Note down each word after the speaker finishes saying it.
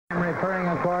referring,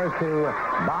 of course, to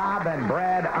Bob and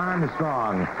Brad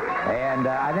Armstrong. And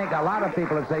I think a lot of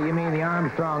people would say, you mean the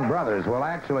Armstrong brothers. Well,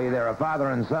 actually, they're a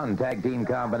father and son tag team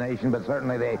combination, but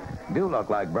certainly they do look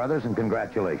like brothers, and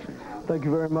congratulations. Thank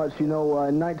you very much. You know,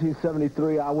 in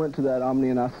 1973, I went to that Omni,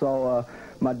 and I saw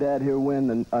my dad here win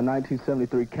a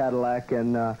 1973 Cadillac,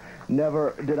 and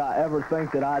never did I ever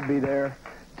think that I'd be there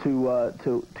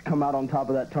to come out on top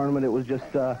of that tournament. It was just,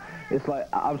 it's like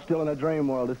I'm still in a dream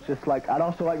world. It's just like, I'd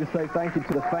also like to say thank you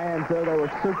to the fans there. They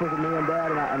were super to me and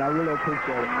Dad, and I really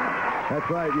appreciate it. That's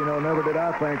right. You know, never did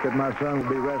I think that my son would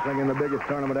be wrestling in the biggest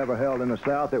tournament ever held in the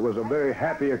South. It was a very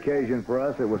happy occasion for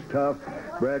us. It was tough.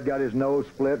 Brad got his nose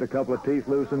split, a couple of teeth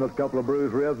loosened, a couple of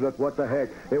bruised ribs, but what the heck.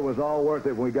 It was all worth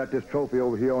it when we got this trophy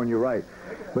over here on your right.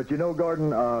 But you know,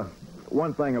 Gordon,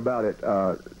 one thing about it,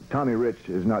 Tommy Rich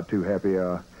is not too happy.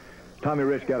 Tommy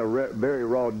Rich got a very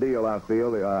raw deal, I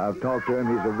feel. I've talked to him.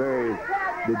 He's a very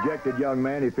dejected young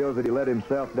man. He feels that he let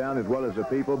himself down as well as the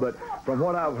people. But from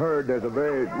what I've heard, there's a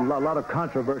lot of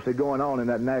controversy going on in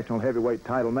that national heavyweight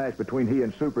title match between he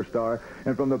and Superstar.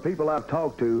 And from the people I've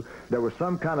talked to, there was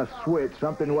some kind of switch.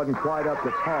 Something wasn't quite up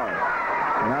to par.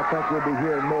 And I think we'll be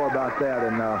hearing more about that.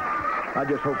 And I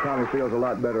just hope Tommy feels a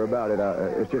lot better about it.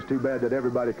 It's just too bad that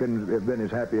everybody couldn't have been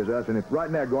as happy as us. And if right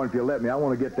now, Gordon, if you'll let me, I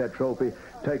want to get that trophy,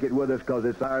 take it with us, because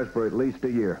it's ours for at least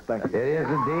a year. Thank you. It is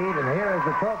indeed. And here is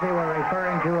the trophy we're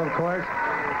referring to, of course,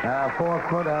 4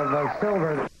 foot of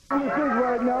silver.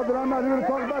 Right now, but I'm not here to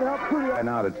talk about how pretty. And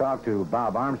now to talk to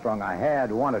Bob Armstrong, I had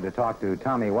wanted to talk to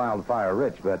Tommy Wildfire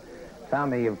Rich, but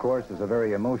Tommy, of course, is a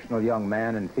very emotional young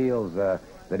man and feels that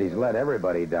he's let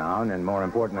everybody down, and more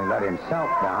importantly, let himself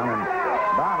down. And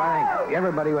Bob, I think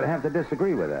everybody would have to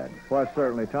disagree with that. Well,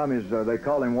 certainly. Tommy's, they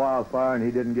call him Wildfire, and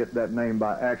he didn't get that name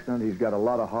by accident. He's got a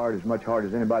lot of heart, as much heart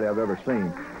as anybody I've ever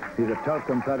seen. He's a tough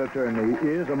competitor, and he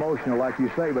is emotional, like you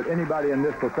say, but anybody in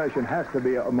this profession has to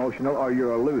be emotional or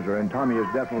you're a loser, and Tommy is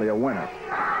definitely a winner.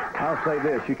 I'll say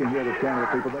this, you can hear the Canada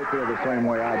people, they feel the same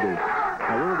way I do.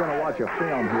 Now, we were going to watch a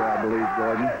film here, I believe,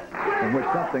 Gordon, in which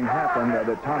something happened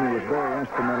that Tommy was very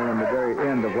instrumental in the very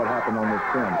end of what happened on this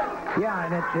film. Yeah,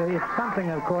 and it's something,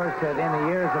 of course, that in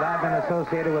the years that I've been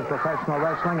associated with professional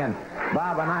wrestling, and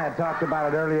Bob and I had talked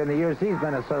about it earlier in the years he's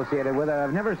been associated with it,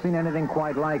 I've never seen anything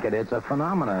quite like it. It's a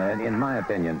phenomenon, in my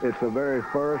opinion. It's the very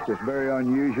first. It's very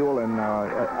unusual, and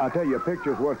I'll tell you, a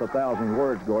picture's worth 1,000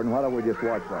 words, Gordon. Why don't we just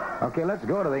watch that? Okay, let's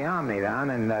go to the Omni,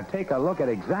 Don, and take a look at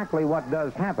exactly what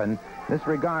does happen. This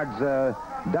regards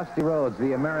Dusty Rhodes,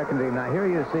 the American team. Now, here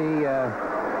you see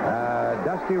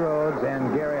Dusty Rhodes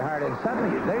and Gary Hart, and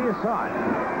suddenly, there you saw it.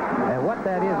 And what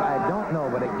that is, I don't know,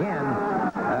 but again,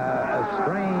 a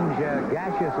strange,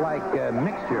 gaseous-like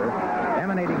mixture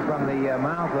emanating from the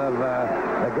mouth of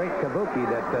the great Kabuki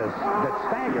that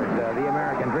staggered the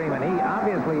American Dream. And he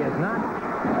obviously does not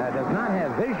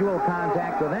have visual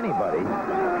contact with anybody.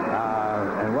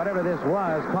 And whatever this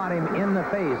was caught him in the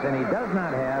face, and he does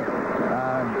not have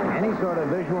any sort of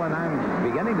visual, and I'm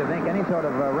beginning to think any sort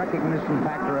of recognition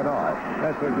factor at all.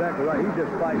 That's exactly right. He's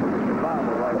just fighting for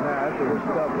survival right now. After this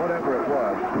stuff, whatever it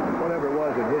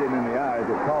was that hit him in the eyes,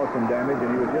 it caused some damage,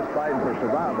 and he was just fighting for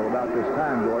survival about this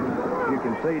time, Gordon. You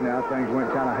can see now things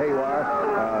went kind of haywire.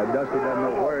 Dusty doesn't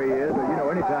know where he is. But, you know,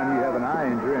 anytime you have an eye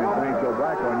injury and things go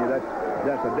back on you,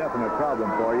 that's a definite problem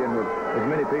for you. And with as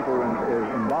many people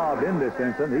involved in this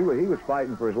incident, he was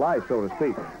fighting for his life, so to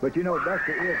speak. But, you know,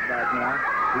 Dusty is back now.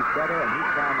 He's better, and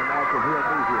he's found the match, and he'll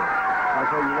be here. I'll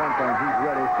tell you one thing. He's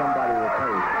ready. Somebody will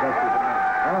pay. Dusty's the man.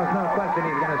 Well, there's no question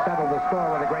he's going to settle the score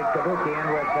with the great Kabuki and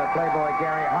with Playboy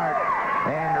Gary Hart.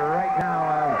 And right now,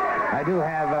 I do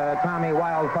have Tommy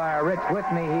Wildfire Rich with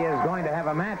me. He is going to have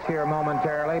a match here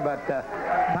momentarily. But,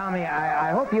 Tommy,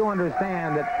 I hope you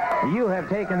understand that you have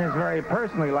taken this very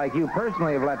personally, like you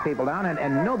personally have let people down,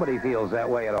 and nobody feels that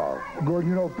way at all. Gordon,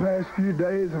 you know, past few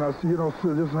days, and I was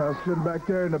sitting back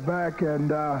there in the back, and,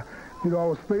 you know, I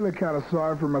was feeling kind of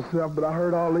sorry for myself, but I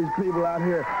heard all these people out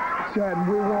here chatting,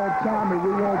 we want Tommy,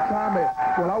 we want Tommy.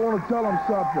 Well, I want to tell them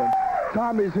something.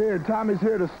 Tommy's here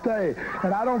to stay.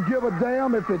 And I don't give a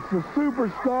damn if it's the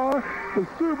Superstar, the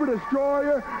Super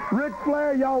Destroyer, Ric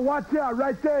Flair. Y'all watch out.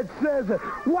 Right there it says it.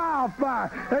 Wildfire.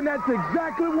 And that's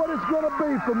exactly what it's going to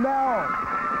be from now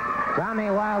on. Tommy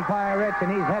Wildfire Rich,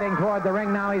 and he's heading toward the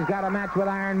ring now. He's got a match with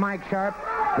Iron Mike Sharp.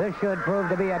 This should prove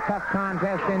to be a tough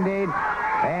contest indeed.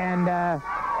 And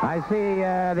I see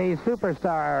the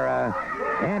Superstar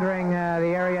entering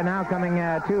the area now, coming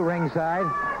to ringside.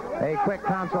 A quick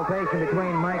consultation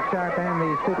between Mike Sharp and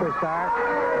the Superstar.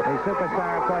 The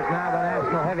Superstar, of course, now the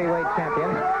national heavyweight champion.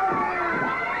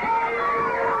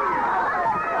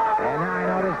 And now I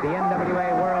notice the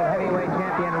NWA World Heavyweight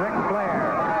Champion Ric Flair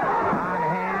on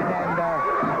hand. And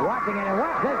racing, and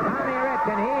watch this Tommy Rich,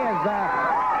 and he is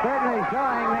certainly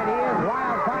showing that he is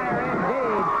wildfire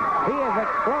indeed. He is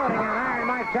exploding on Iron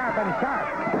Mike Sharp, and Sharp,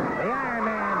 the Iron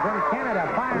Man from Canada,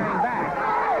 firing back.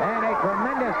 And a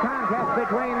tremendous contest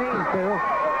between these two.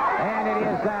 And it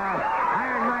is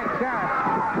Iron Mike Sharp.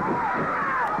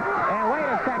 And wait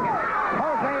a second.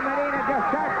 Jose Medina just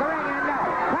starts the ring, and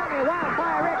Tommy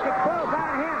Wildfire Rich explodes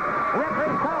on him.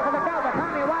 Referee's call for the bell, but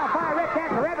Tommy Wildfire Rich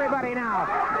after everybody now.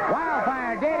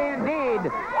 Wildfire did indeed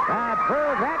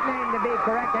prove that name to be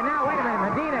correct. And now, wait a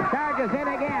minute, Medina charges in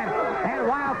again. And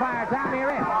Wildfire Tommy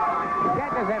Rich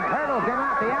catches him, hurdles him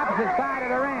out the opposite side of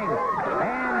the ring.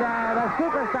 And the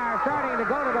Superstar starting to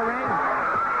go to the ring.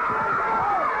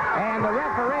 And the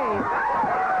referee,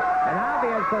 an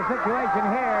obvious situation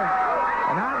here,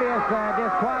 an obvious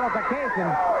disqualification.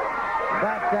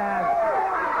 But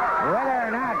whether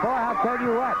or not, boy, I'll tell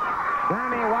you what,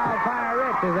 Tommy Wildfire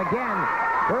Rich has again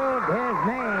proved his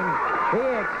name. He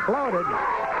exploded.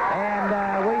 And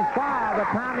we saw the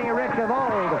Tommy Rich of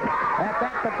old at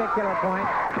that particular point,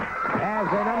 as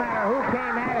no matter who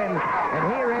came at him, and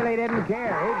he really didn't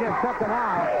care. He just took them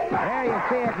all. There you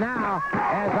see it now,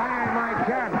 as Iron Mike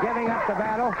Sharp giving up the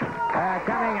battle,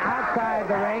 coming outside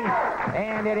the ring,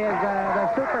 and it is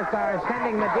the Superstar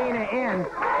sending Medina in.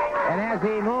 And as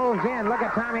he moves in, look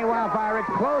at Tommy Wildfire Rich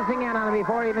closing in on him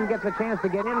before he even gets a chance to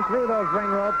get in through those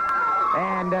ring ropes.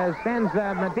 And sends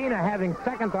Medina, having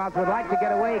second thoughts, would like to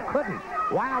get away, couldn't.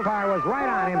 Wildfire was right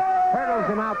on him, hurdles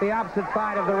him out the opposite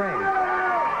side of the ring.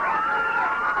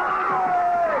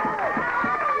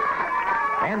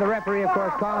 And the referee, of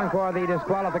course, calling for the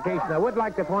disqualification. I would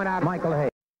like to point out Michael Hayes.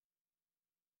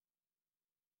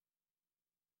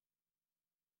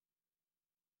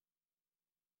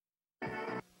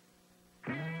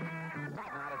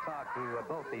 To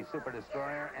both the Super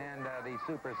Destroyer and the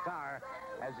Superstar.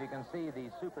 As you can see,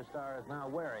 the Superstar is now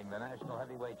wearing the National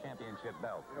Heavyweight Championship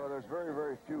belt. You know, there's very,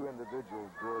 very few individuals,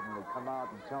 Gordon, that come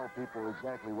out and tell people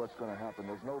exactly what's going to happen.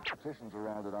 There's no petitions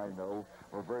around that I know,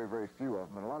 or very, very few of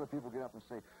them. And a lot of people get up and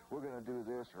say, we're going to do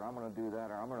this, or I'm going to do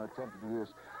that, or I'm going to attempt to do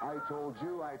this. I told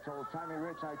you, I told Tommy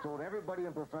Rich, I told everybody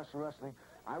in professional wrestling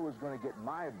I was going to get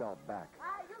my belt back.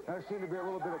 There seemed to be a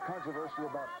little bit of controversy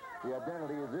about the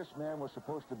identity of this man was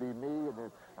supposed to be me, and that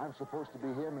I'm supposed to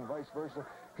be him, and vice versa.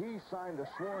 He signed a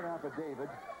sworn affidavit.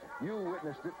 You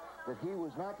witnessed it, that he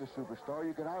was not the Superstar.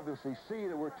 You can obviously see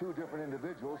that we're two different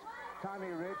individuals. Tommy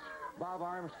Rich, Bob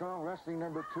Armstrong, Wrestling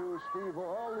Number 2, Steve-O,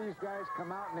 all these guys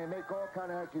come out and they make all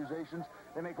kind of accusations.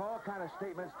 They make all kind of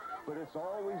statements, but it's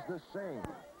always the same.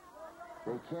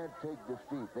 They can't take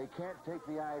defeat. They can't take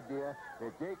the idea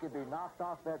that they could be knocked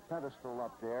off that pedestal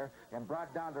up there and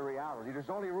brought down to reality.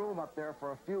 There's only room up there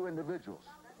for a few individuals.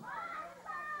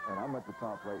 And I'm at the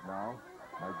top right now.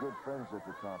 My good friend's at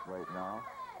the top right now.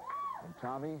 And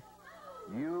Tommy,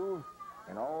 you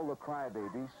and all the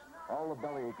crybabies, all the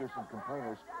bellyachers and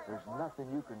complainers, there's nothing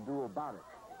you can do about it.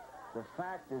 The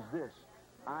fact is this: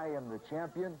 I am the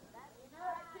champion,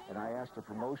 and I asked a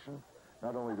promotion.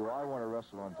 Not only do I want to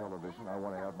wrestle on television, I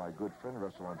want to have my good friend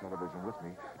wrestle on television with me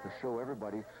to show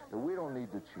everybody that we don't need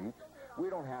to cheat.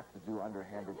 We don't have to do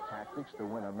underhanded tactics to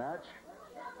win a match.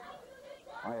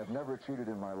 I have never cheated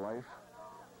in my life.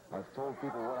 I've told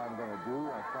people what I'm going to do.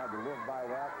 I've tried to live by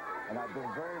that, and I've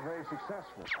been very, very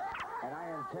successful. And I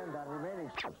intend on remaining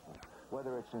successful,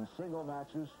 whether it's in single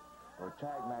matches or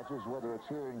tag matches, whether it's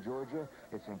here in Georgia,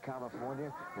 it's in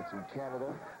California, it's in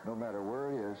Canada, no matter where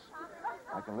it is.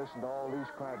 I can listen to all these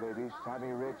crybabies: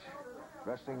 Tommy Rich,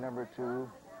 Wrestling Number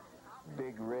 2,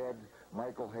 Big Red,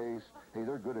 Michael Hayes. Hey,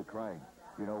 they're good at crying.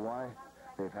 You know why?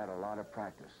 They've had a lot of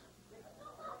practice.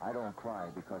 I don't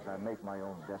cry because I make my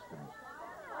own destiny.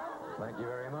 Thank you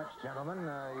very much, gentlemen.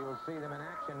 You'll see them in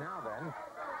action now, then.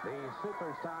 The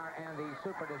Superstar and the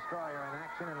Super Destroyer in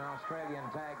action in an Australian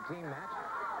tag team match.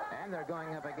 And they're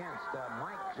going up against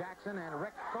Mike Jackson and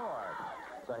Rick Thor.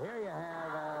 So here you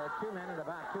have two men at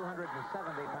about 270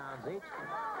 pounds each,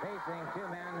 facing two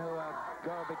men who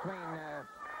go between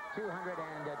 200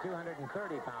 and 230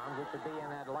 pounds, which would be in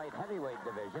that light heavyweight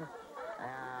division.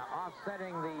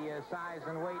 Offsetting the size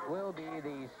and weight will be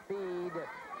the speed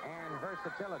and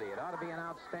versatility. It ought to be an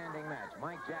outstanding match.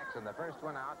 Mike Jackson, the first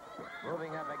one out,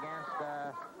 moving up against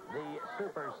the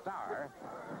Superstar,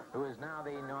 who is now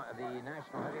the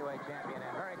National Heavyweight Champion.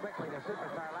 And very quickly, the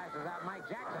Superstar lashes out Mike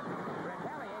Jackson.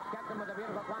 Retaliates, gets him with a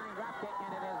beautiful flying drop kick,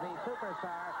 and it is the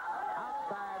Superstar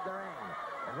outside the ring.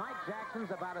 And Mike Jackson's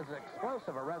about as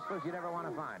explosive a wrestler as you'd ever want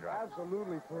to find, right?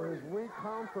 Absolutely. For his weight,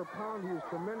 pound for pound, he is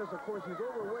tremendous. Of course, he's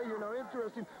overweight here. Now,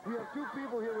 interesting, we have two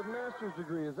people here with master's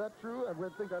degree. Is that true? I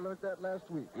think I learned that last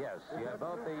week. Yes, you have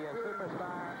both the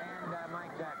Superstar and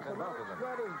Mike Jackson, both of them.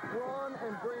 That is brawn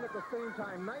and brain at the same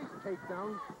time. Nice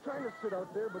takedown. Trying to sit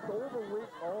out there, but the overweight,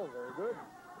 oh, very good.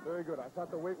 Very good. I thought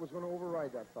the weight was going to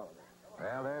override that fellow there.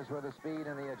 Well, there's where the speed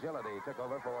and the agility took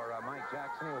over for Mike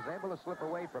Jackson. He was able to slip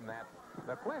away from that.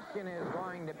 The question is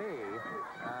going to be,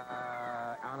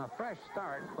 on a fresh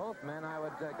start, both men I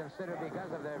would consider,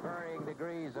 because of their varying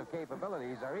degrees of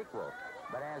capabilities, are equal.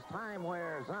 But as time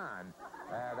wears on,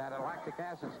 that lactic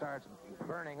acid starts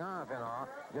burning off and all,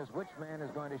 just which man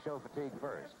is going to show fatigue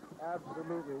first?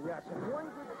 Absolutely, yes. And one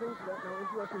good thing that's now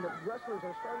interesting that wrestlers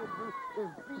are starting to do is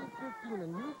B15, a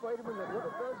new vitamin that what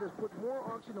it does is put more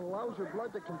oxygen, allows your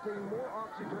blood to contain more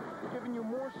oxygen, giving you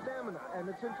more stamina. And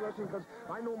it's interesting because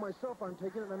I know myself I'm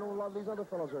taking it, and I know a lot of these other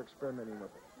fellows are experimenting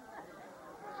with it.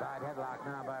 Side headlock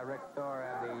now by Rick Thor,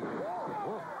 and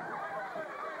the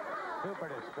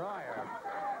Super Destroyer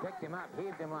picked him up,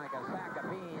 heaved him like a sack of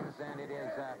beans, and it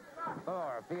is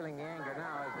Thor feeling the anger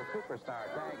now as the Superstar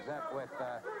tags up with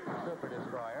Super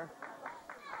Destroyer.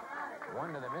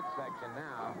 One to the midsection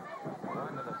now,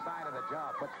 one to the side of the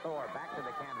jaw, puts Thor back to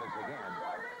the canvas again.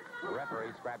 Referee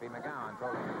Scrappy McGowan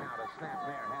told him now to snap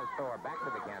there, has Thor back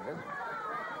to the canvas.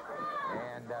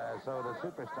 And so the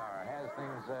Superstar has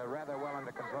things rather well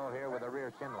under control here with a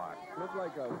rear chin lock. Looked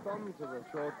like a thumb to the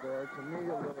throat there, to me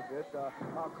a little bit.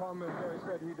 Our commentary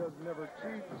said he does never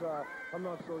cheats. I'm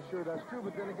not so sure that's true,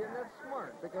 but then again, that's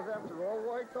smart, because after all,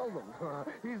 why tell them?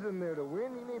 He's in there to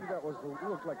win. Maybe that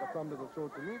looked like a thumb to the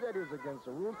throat to me. That is against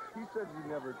the rules. He says he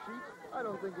never cheats. I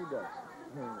don't think he does.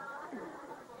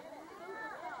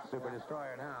 Super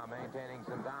Destroyer now maintaining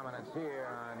some dominance here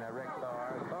on Rick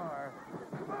Thor. Thor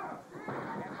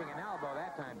catching an elbow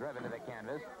that time, driven to the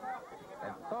canvas.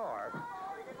 And Thor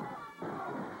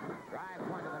drives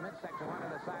one to the midsection, one to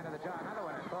the side of the jaw. Another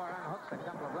one, and Thor unhooks a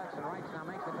couple of lefts and rights. Now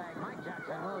makes the tag. Mike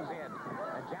Jackson moves in.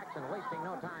 And Jackson wasting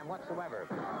no time whatsoever.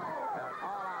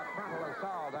 All-out frontal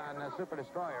assault on Super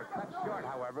Destroyer. Cut short,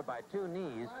 however, by two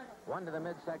knees. One to the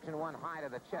midsection, one high to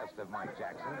the chest of Mike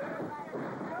Jackson.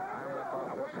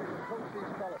 I wish I could coach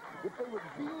these fellas. If they were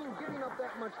giving up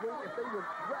that much weight, if they were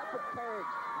rapid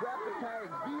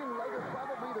tags, being lighter,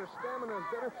 probably their stamina is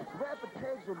better. Rapid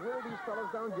tags would wear these fellas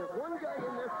down. Get one guy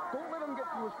in there. Don't let him get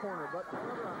to his corner. But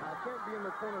I can't be in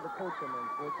the corner to coach him,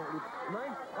 unfortunately.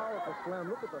 Nice, powerful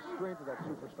slam. Look at the strength of that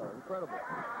Superstar. Incredible.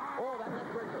 Oh, that neck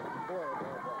breaker. Boy.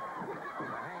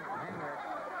 Hanger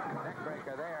neck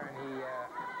breaker there, and he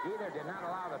either did not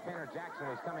allow the pin or Jackson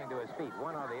was coming to his feet.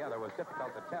 One or the other was difficult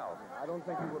to tell. I don't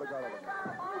think he would have got it.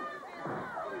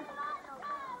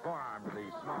 Forearm to the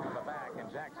small of the back, and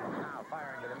Jackson now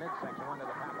firing to the midsection, one to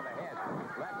the top of the head.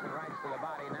 Lefts and rights to the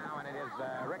body now, and it is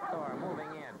Rick Thor moving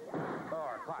in.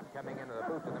 Thor caught coming into the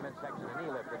boot to the midsection, a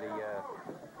knee lift to the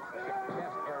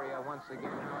chest area once again,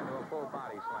 now into a full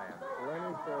body slam. Lenny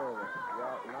Thor,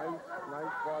 yeah,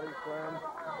 nice body slam.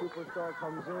 Superstar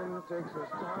comes in, takes his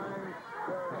time.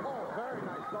 Very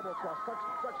nice double thrust.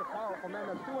 Such a powerful man.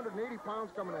 That's 280 pounds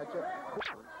coming at you.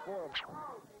 Thor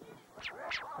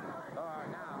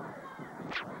now.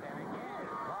 And again,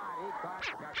 he caught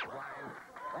Jackson line.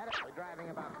 That is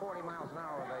driving about 40 miles an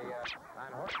hour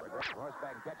on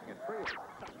horseback and catching it free.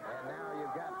 And now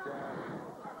you've got the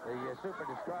Super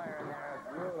Destroyer in there.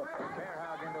 Beautiful. Bear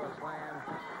hug into a slam.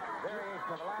 Variation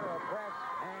of a lateral press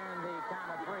and the count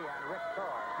of three on Rick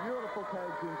Thor. Beautiful tag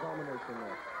team combination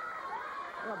there.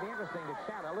 Well, it'll be interesting to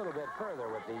chat a little bit further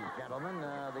with these gentlemen,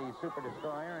 the Super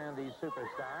Destroyer and the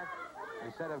Superstar. He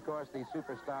said, of course, the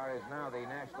Superstar is now the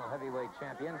national heavyweight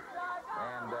champion.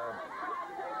 And,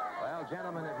 well,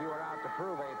 gentlemen, if you were out to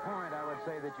prove a point, I would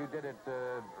say that you did it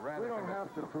rather... We don't have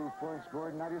to prove points,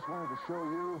 Gordon. I just wanted to show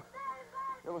you,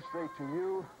 illustrate to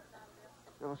you,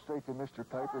 illustrate to Mr.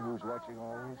 Piper, who's watching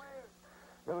all these,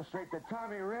 illustrate to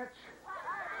Tommy Rich,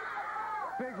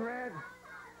 Big Red,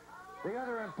 the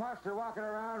other imposter walking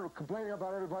around complaining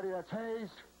about everybody that's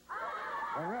hazed,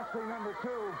 and wrestling number 2.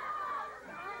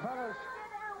 Fellas,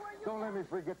 don't let me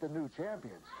forget the new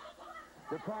champions.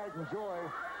 The pride and joy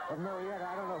of Marietta.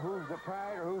 I don't know who's the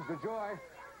pride or who's the joy.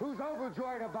 Who's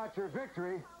overjoyed about your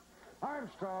victory?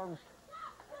 Armstrong's.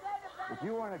 If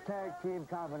you want a tag team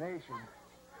combination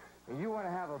and you want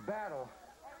to have a battle,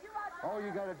 all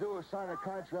you got to do is sign a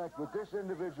contract with this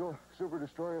individual, Super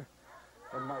Destroyer,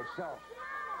 and myself.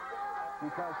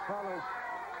 Because, fellas,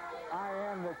 I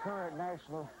am the current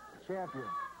national champion.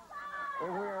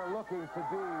 And we are looking to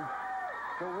be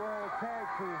the World Tag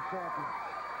Team Champions.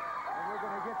 And we're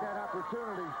going to get that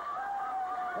opportunity.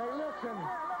 Hey, Get out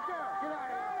of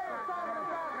here.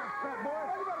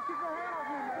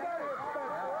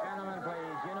 Well, gentlemen,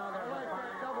 please. You know there's a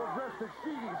fine... Double-breasted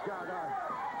sheet he's got on.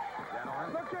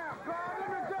 Gentlemen. Look here, Clyde, let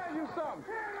me tell you something.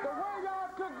 The way y'all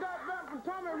took that belt from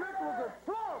Tommy Rick was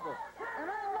deplorable. And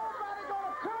ain't nobody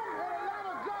gonna come in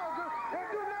Atlanta, Georgia and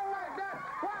do nothing like that.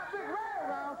 Why Big Red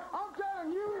around? I'm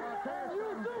telling you, and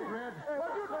you too. Red.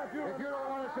 If you don't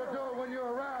want us to do it when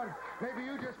you're around, maybe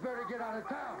you just better get out of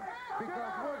town.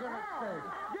 Because we're going to stay.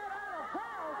 Get out of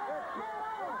town and get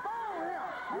on the phone here.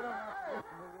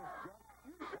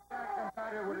 I'm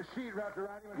out here with a sheet wrapped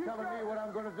around him and telling me what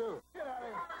I'm going to do. Get out of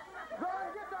here. Go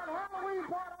and get that Halloween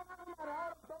party on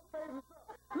all those babies.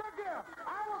 Look here,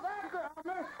 I was after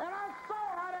man, and I saw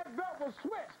how that belt was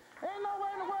switched. Ain't no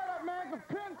way in the world that man could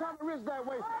pin Tommy Rich that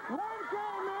way. One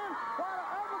came in while the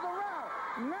others around.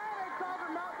 Now they talking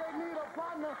about they need a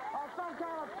partner or some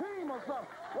kind of team or something.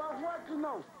 Well, what you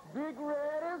know, Big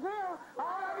Red is here.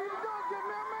 All I need to do is get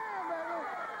me a man, baby.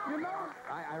 You know?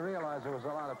 I realize there was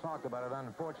a lot of talk about it.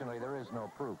 Unfortunately, there is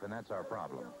no proof, and that's our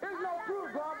problem. There's no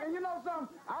proof, Doc. And you know something?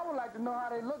 I would like to know how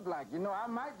they look like. You know, I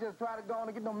might just try to go on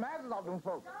and get no matches off them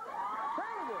folks.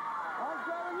 Terrible. I'm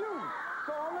telling you.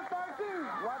 So on the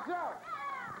 13th, watch out.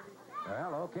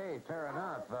 Well, okay, fair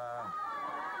enough.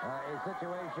 A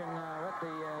situation with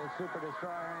the Super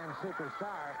Destroyer and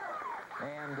Superstar.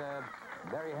 And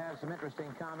there you have some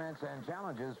interesting comments and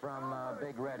challenges from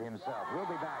Big Red himself. We'll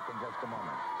be back in just a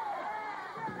moment.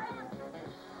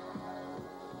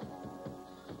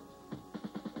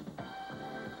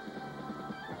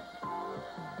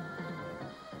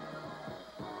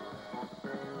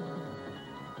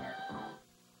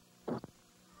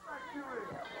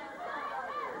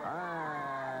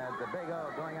 The Big O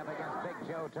going up against Big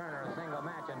Joe Turner, a single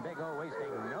match, and Big O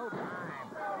wasting no time.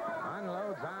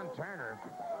 Unloads on Turner.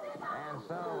 And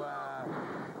so,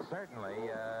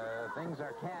 certainly, things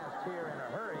are cast here in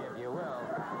a hurry, if you will.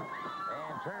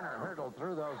 And Turner hurtled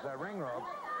through those ring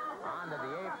ropes onto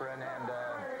the apron and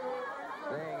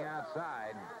staying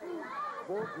outside.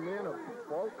 Both men are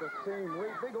both the same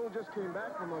weight. Big O just came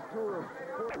back from a tour of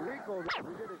Puerto Rico.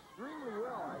 He did extremely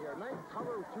well out here. Nice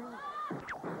cover, too.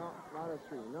 No, not a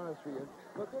three.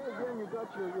 But then again, you got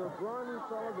your brawny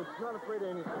fella that's not afraid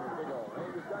of anything, Big O.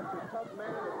 And you've got your tough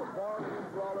man that's a barroom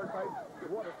brawler type.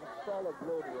 What a solid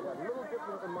blow to you. A little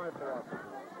different than my philosophy.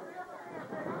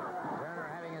 Turner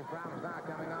having his problems now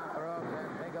coming off the ropes,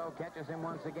 and Big O catches him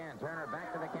once again. Turner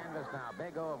back to the canvas now.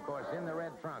 Big O, of course, in the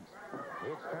red trunks.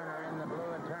 It's Turner in the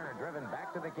blue, and Turner driven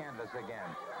back to the canvas again.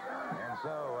 And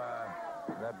so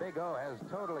the Big O has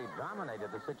totally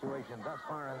dominated the situation thus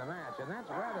far in the match, and that's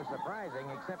rather surprising,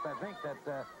 except I think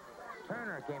that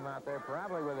Turner came out there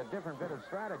probably with a different bit of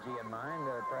strategy in mind,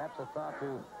 perhaps a thought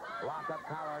to lock up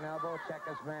collar and elbow, check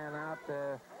his man out,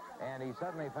 and he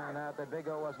suddenly found out that Big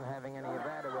O wasn't having any of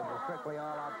that. It was a strictly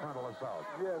all-out frontal assault.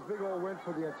 Yes, Big O went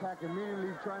for the attack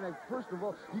immediately, trying to, first of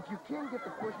all, if you can get the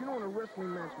push, you know, in a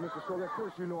wrestling match, Mr. Sorg, of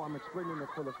course, you know I'm explaining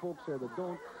it for the folks here that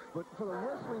don't, but for the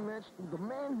wrestling match, the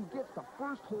man who gets the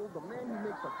first hold, the man who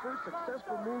makes the first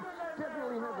successful move,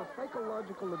 definitely has a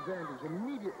psychological advantage.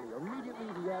 Immediately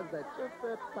he has that just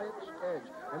that touch edge,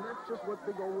 and that's just what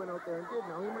Big O went out there and did.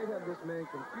 Now, he might have this man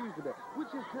confused a bit,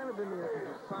 which is kind of in the essence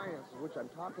of science, which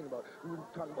I'm talking about. We're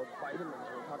talking about vitamins,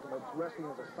 we're talking about wrestling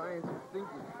as a science of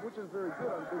thinking, which is very good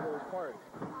on Big O's part.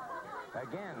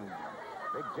 Again,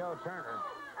 Big Joe Turner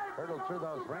hurtled through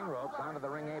those ring ropes onto the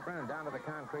ring apron and down to the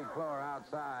concrete floor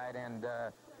outside, and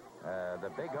the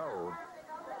Big O,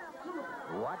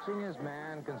 watching his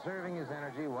man, conserving his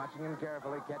energy, watching him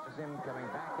carefully, catches him coming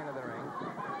back into the ring,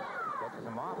 catches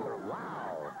him off the...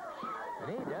 Wow!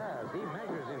 And he does. He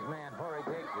measures his man before he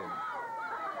takes him.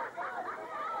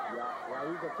 Yeah,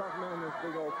 he's a tough man, this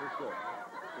Big O, for sure.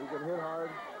 He can hit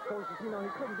hard. Of course, you know, he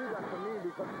couldn't do that for me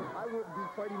because I would be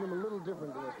fighting him a little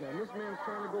different than this man. This man's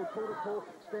trying to go toe-to-toe,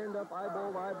 stand up,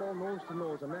 eyeball to eyeball, nose to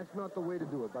nose, and that's not the way to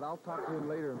do it. But I'll talk to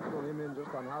him later and fill him in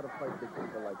just on how to fight big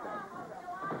people like that.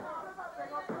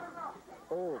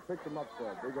 Oh, picked him up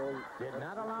there. Big O. Did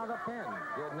not allow the pin.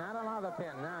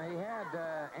 Now, he had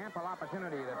ample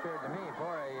opportunity, it appeared to me,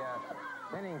 for a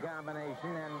pinning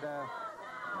combination, and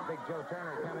Big Joe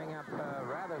Turner coming up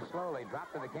rather slowly,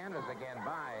 dropped to the canvas again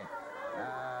by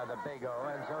the Big O.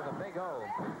 And so the Big O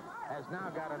has now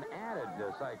got an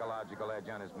added psychological edge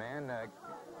on his man.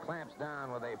 Clamps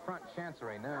down with a front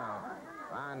chancery now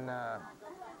on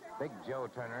Big Joe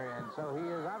Turner, and so he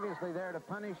is obviously there to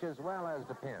punish as well as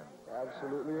to pin.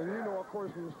 Absolutely, and you know, of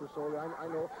course, Mr. Solie, I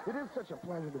know it is such a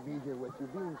pleasure to be here with you,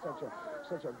 being such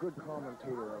a good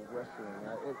commentator of wrestling.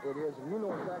 It is, and you know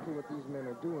exactly what these men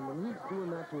are doing. When he's doing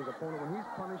that to his opponent, when he's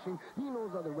punishing, he knows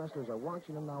other wrestlers are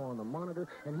watching him now on the monitor,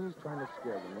 and he's trying to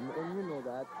scare them, and you know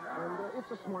that. And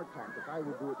it's a smart tactic. I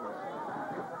would do it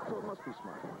myself. So it must be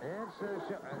smart. It's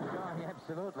showing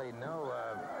absolutely no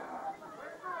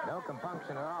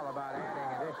compunction at all about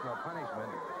adding additional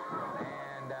punishment.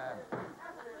 And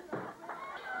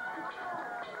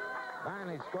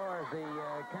finally scores the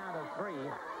count of 3,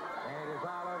 and it is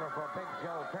all over for Big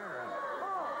Joe Turner.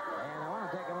 And I want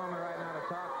to take a moment right now to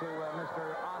talk to Mr.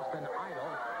 Austin Idol.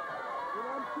 Well,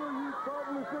 I'm sure you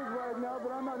probably think right now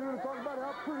that I'm not here to talk about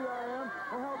how pretty I am,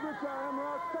 or how rich I am, or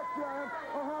how sexy I am,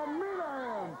 or how mean I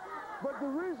am. But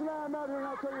the reason I'm out here, and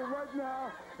I'll tell you right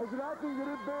now, is that I think that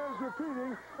it bears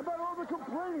repeating about all the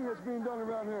complaining that's being done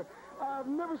around here. I've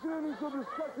never seen anything so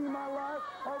disgusting in my life.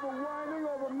 All the whining,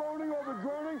 all the moaning, all the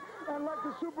groaning, and like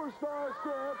the superstar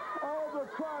said, all the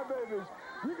crybabies.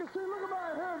 You can see, look at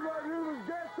my head right here. There's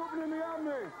gas opening in the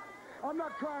Omni. I'm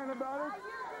not crying about it.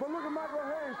 But look at Michael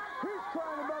Hayes. He's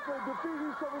crying about the defeat he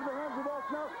suffered at the hands of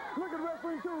Austin now. Look at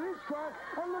wrestling, too. He's crying.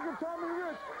 And look at Tommy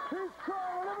Rich. He's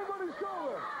crying on everybody's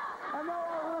shoulder. And now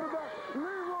I heard about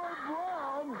Leroy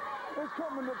Brown is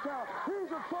coming to town. He's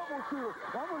a troubleshooter.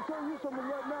 I'm going to tell you something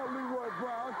right now, Leroy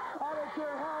Brown. I don't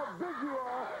care how big you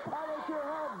are. I don't care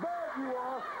how bad you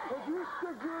are. If you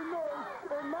stick your nose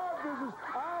in my business,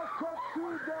 I'll cut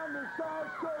you down the side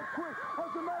so quick.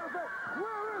 As a matter of fact,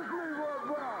 where is Leroy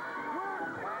Brown?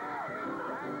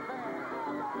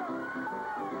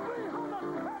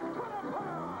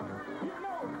 You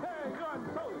know, hey, John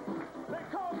Solie, they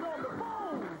called me on the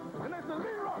phone, and they said,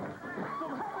 Leroy,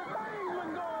 some heavy things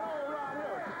been going on around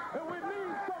here, and we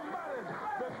need somebody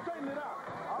to straighten it out.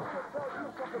 I'm going to tell you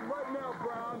something right now,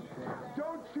 Brown.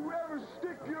 Don't you ever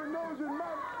stick your nose in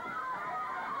my...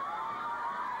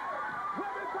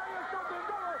 Let me tell you something,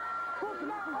 brother. Put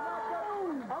my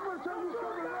phone. I'm going to tell you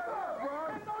something right now, Brown.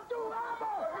 And don't do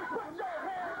either. Put your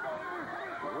hands on me.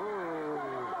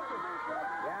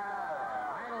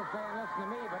 Saying listen to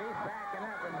me, but he's backing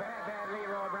up, and bad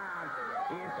Leroy Brown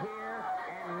is here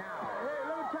and now. Hey,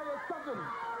 let me tell you something.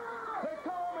 They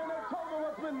called me and they told me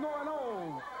what's been going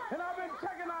on. And I've been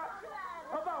checking out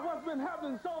about what's been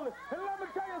happening solely. And let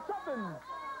me tell you something.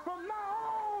 From now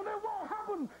on, it won't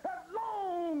happen as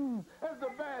long as the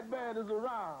bad is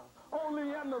around.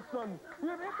 Only Anderson.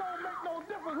 It don't make no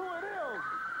difference who it is.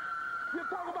 You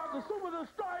talk about the Super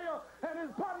Destroyer and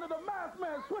his partner, the Masked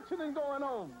Man, switching and going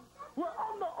on. Well,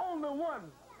 I'm the only one.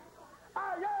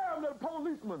 I am the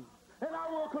policeman, and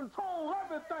I will control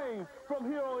everything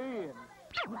from here on in.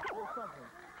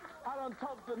 I done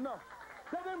talked enough.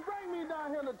 They didn't bring me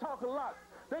down here to talk a lot.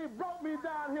 They brought me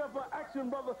down here for action,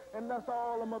 brother, and that's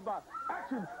all I'm about.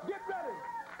 Action. Get ready.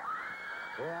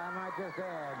 Yeah, I might just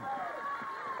add,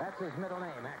 that's his middle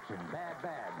name, Action. Bad.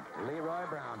 Leroy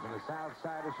Brown from the south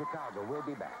side of Chicago. We'll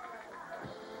be back.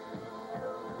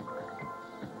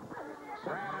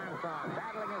 Brad Armstrong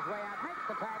battling his way out, makes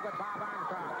the tag with Bob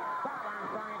Armstrong. Bob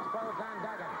Armstrong explodes on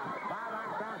Duggan. Bob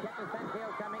Armstrong catches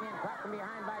Penfield coming in, caught from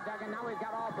behind by Duggan. Now we've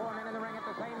got all 4 men in the ring at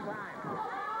the same time.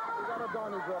 He got a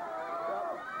gun, he's up.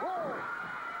 Whoa!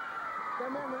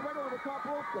 That man went right over the top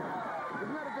rope there.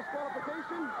 Isn't that a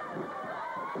disqualification?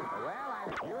 Well,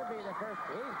 you would be the first.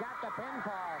 He's got the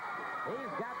pinfall.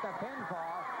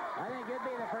 I think you'd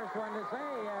be the first one to say,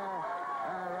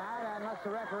 Rod, unless the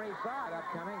referee saw it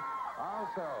upcoming.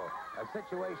 Also, a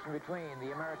situation between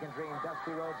the American Dream,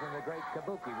 Dusty Rhodes, and the Great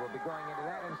Kabuki. We'll be going into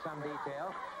that in some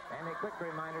detail. And a quick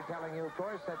reminder telling you, of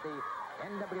course, that the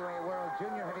NWA World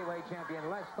Junior Heavyweight Champion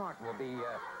Les Thornton will be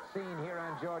seen here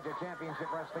on Georgia Championship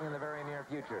Wrestling in the very near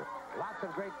future. Lots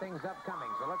of great things upcoming,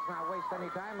 so let's not waste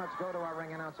any time. Let's go to our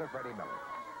ring announcer, Freddie Miller.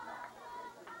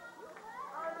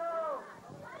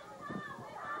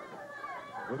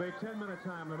 With a 10-minute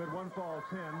time limit, one fall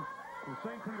 10 from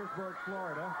St. Petersburg,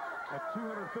 Florida, at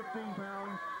 215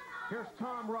 pounds, here's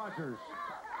Tom Rogers.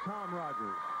 Tom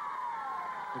Rogers.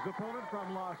 His opponent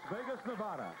from Las Vegas,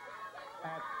 Nevada,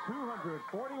 at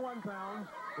 241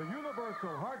 pounds, the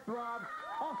Universal Heartthrob,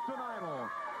 Austin Idol.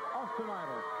 Austin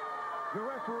Idol. The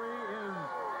referee is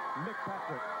Nick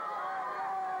Patrick.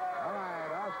 All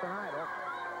right, Austin Idol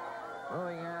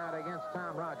moving out against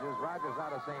Tom Rogers. Rogers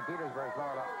out of St. Petersburg,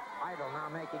 Florida. Idol now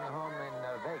making a home in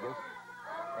Vegas.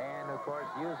 And, of course,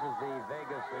 uses the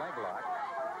Vegas leg lock,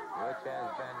 which has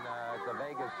been, it's a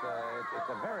Vegas, it's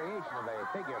a variation of a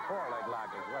figure 4 leg lock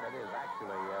is what it is,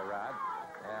 actually, Rod.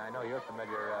 I know you're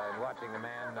familiar in watching the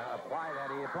man apply that.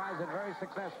 He applies it very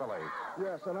successfully.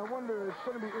 Yes, and I wonder, it's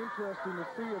going to be interesting to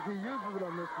see if he uses it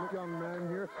on this young man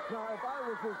here. Now, if I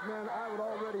was this man, I would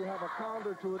already have a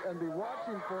counter to it and be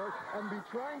watching for it and be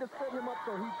trying to set him up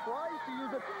so he tries to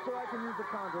use it so I can use the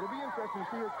counter. It'll be interesting to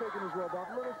see us taking his robe off.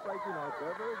 A little striking out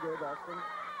there. Very good, Austin.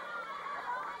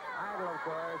 Idol, of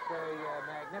course, a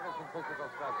magnificent physical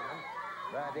specimen.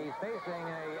 But he's facing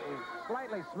a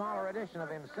slightly smaller edition of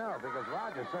himself because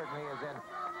Rogers certainly is in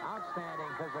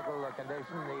outstanding physical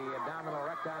condition. The abdominal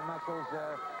recti muscles,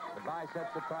 the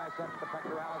biceps, the triceps, the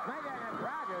pectoralis. And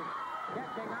Rogers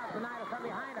catching Austin Idol from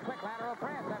behind. A quick lateral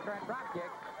press after a drop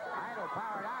kick. Idol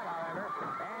powered out, however.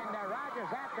 And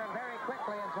Rogers after him very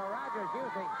quickly. And so Rogers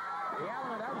using the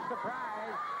element of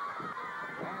surprise.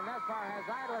 And thus far has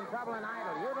Idol in trouble, and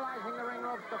Idol utilizing the ring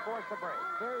ropes to force the break.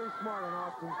 Very smart on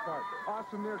Austin's part.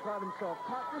 Austin there caught himself.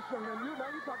 Caught this young man. Now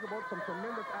you talk about some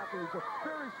tremendous athletes. So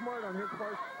very smart on his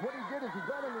part. What he did is he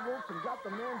got in the ropes and got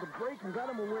the man to break and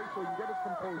got him away so he can get his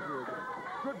composure again.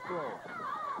 Good throw.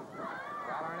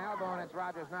 Collar and elbow, and it's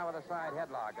Rogers now with a side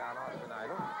headlock on Austin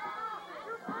Idol.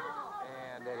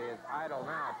 And it is Idol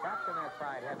now trapped in that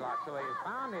side headlock, so he has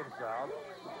found himself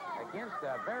against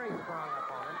a very strong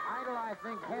opponent. Idol, I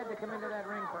think, had to come into that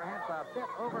ring perhaps a bit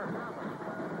overconfident.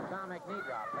 Atomic knee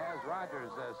drop has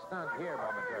Rogers stunned here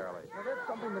momentarily. Now, that's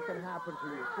something that can happen to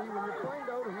you. See, when you find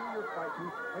out who you're fighting,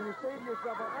 and you say to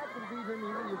yourself, well, I can beat him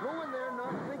easy, you go in there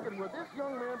not thinking, well, this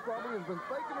young man probably has been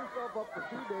psyching himself up for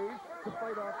 2 days to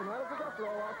fight Austin Idol, because after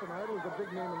all, Austin Idol is a big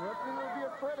name in wrestling. It would be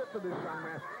a credit to this young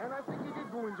man. And I think he did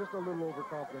go in just a little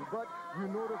overconfident. But you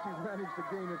notice he's managed to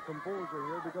gain his composure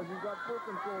here because he's got full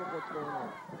control of what's going on.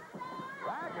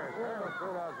 Rogers hurtled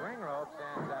through those ring ropes,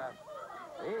 and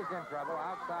he's in trouble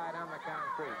outside on the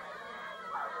concrete.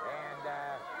 And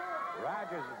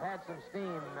Rogers has had some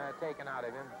steam taken out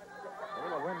of him. A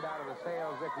little wind out of the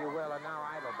sails, if you will, and now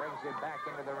Idol brings him back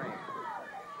into the ring.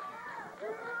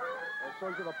 That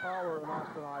shows you the power in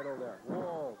Austin Idol there.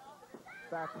 Whoa.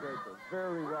 Backbreaker.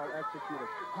 Very well executed.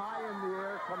 High in the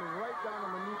air, coming right down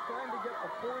on the knee, trying to get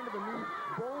the point of the knee.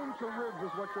 Bone to ribs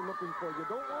is what you're looking for. You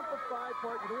don't want the thigh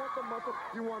part. You don't want the muscle.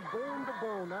 You want bone to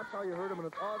bone. That's how you hurt him,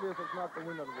 and it's obvious it's not the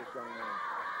wind of this young man.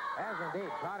 Has indeed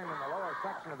caught him in the lower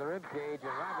section of the rib cage,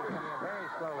 and Rogers coming in very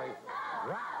slowly.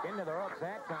 Dropped into the ropes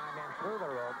that time and through the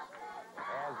ropes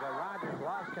as Rogers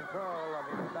lost control of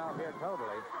himself here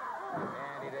totally.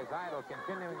 And it is Idol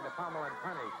continuing to pummel and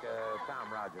punish Tom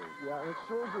Rogers. Yeah, it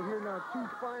shows you here now two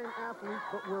fine athletes,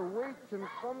 but where weight can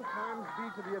sometimes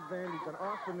be to the advantage, and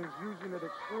Austin is using it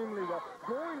extremely well.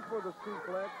 Going for the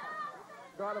suplex.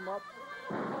 Got him up.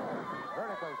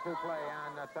 Vertical suplex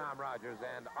on Tom Rogers,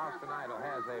 and Austin Idol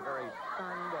has a very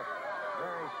stunned,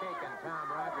 very shaken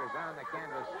Tom Rogers on the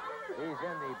canvas. He's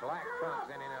in the black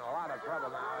trunks and in a lot of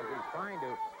trouble now as he's trying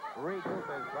to regroup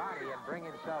his body and bring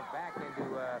himself back into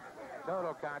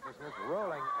total consciousness,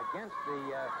 rolling against the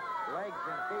legs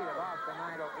and feet of Austin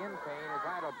Idol in pain as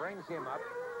Idol brings him up.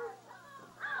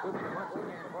 Scooping him once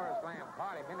again for a slam,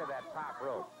 caught him into that top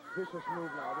rope. Vicious move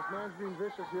now. This man's being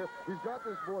vicious here. He's got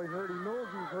this boy hurt. He knows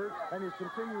he's hurt, and he's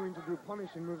continuing to do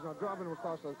punishing moves now, dropping him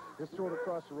across his throat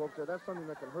across the ropes there. That's something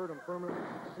that can hurt him permanently.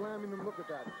 Slamming him. Look at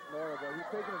that. There we go. He's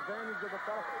taking advantage of the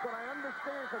foul, but I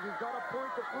understand because he's got a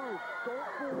point to prove. Don't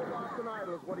fool with Austin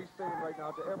Idol is what he's saying right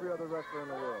now to every other wrestler in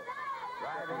the world.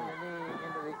 Driving the knee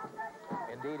into the...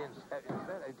 Indeed, instead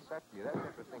you. That's an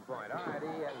interesting point. All right,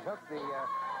 he has hooked the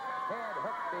head,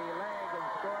 hooked the leg, and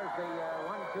scores the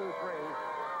 1, 2, 3.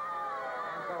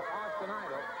 And so Austin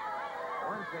Idol,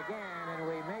 once again, and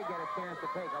we may get a chance to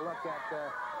take a look at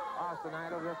Austin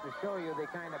Idol just to show you the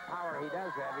kind of power he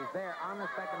does have. He's there on the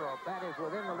second rope. That is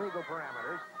within the legal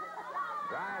parameters.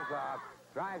 Drives off,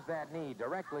 drives that knee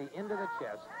directly into the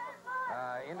chest,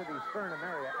 into the sternum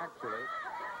area, actually.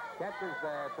 Catches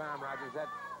Tom Rogers.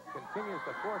 That continues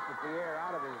to force the air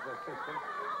out of his system.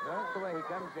 Notice the way he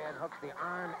comes in, hooks the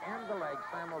arm and the leg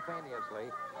simultaneously,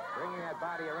 bringing that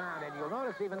body around. And you'll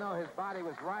notice even though his body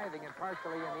was writhing and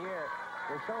partially in the air,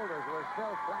 the shoulders were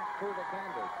still flat to the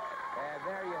canvas. And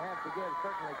there you have to give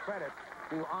certainly credit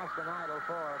to Austin Idol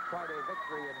for quite a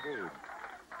victory indeed.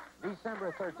 December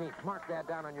 13th. Mark that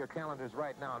down on your calendars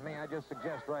right now. And may I just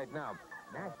suggest right now,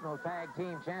 National Tag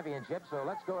Team Championship. So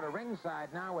let's go to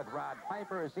ringside now with Rod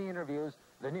Piper as he interviews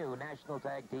the new National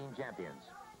Tag Team Champions.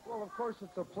 Well, of course,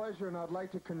 it's a pleasure, and I'd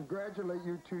like to congratulate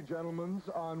you two gentlemen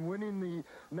on winning the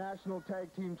National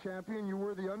Tag Team Champion. You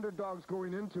were the underdogs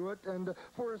going into it, and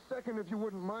for a second, if you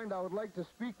wouldn't mind, I would like to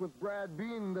speak with Brad,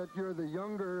 being that you're the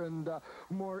younger and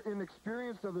more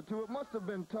inexperienced of the two. It must have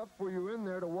been tough for you in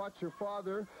there to watch your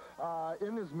father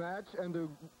in his match and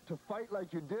to fight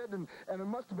like you did, and it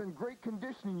must have been great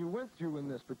conditioning you went through in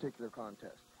this particular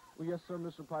contest. Well, yes, sir,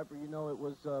 Mr. Piper. You know, it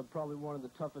was probably one of the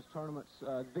toughest tournaments,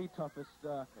 the toughest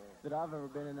that I've ever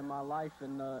been in my life.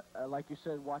 And like you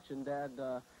said, watching Dad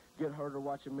get hurt or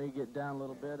watching me get down a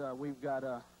little bit, we've got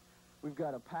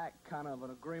a pact, kind of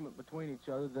an agreement between each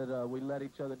other that we let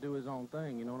each other do his own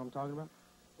thing. You know what I'm talking about?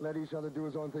 Let each other do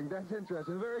his own thing. That's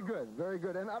interesting. Very good, very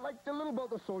good. And I'd like a little about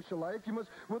the social life. You must,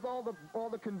 with all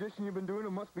the conditioning you've been doing,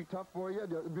 it must be tough for you. Have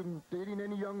you been dating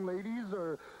any young ladies,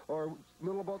 or a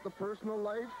little about the personal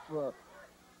life?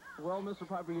 Well, Mr.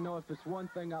 Piper, you know, if it's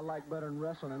one thing I like better than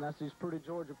wrestling, and that's these pretty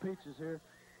Georgia peaches here.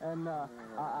 And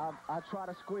I try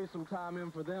to squeeze some time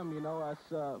in for them, you know,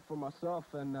 as for myself.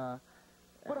 And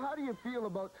but how do you feel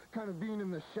about kind of being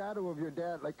in the shadow of your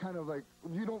dad, like kind of like,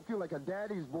 you don't feel like a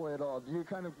daddy's boy at all? Do you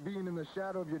kind of being in the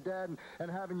shadow of your dad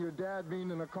and having your dad being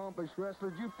an accomplished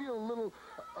wrestler, do you feel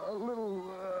a little,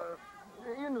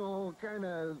 you know, kind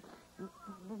of,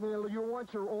 you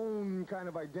want your own kind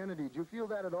of identity? Do you feel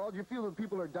that at all? Do you feel that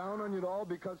people are down on you at all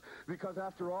because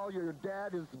after all, your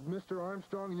dad is Mr.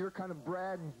 Armstrong and you're kind of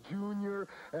Brad Jr.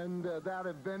 and that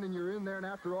event, and you're in there, and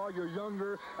after all, you're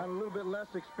younger and a little bit less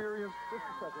experienced? Just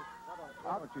a second.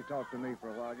 Why don't you talk to me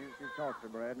for a while? You talk to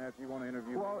Brad, and after you want to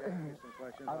interview me, ask some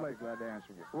questions, I'll be glad to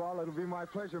answer you. Well, it'll be my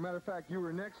pleasure. Matter of fact, you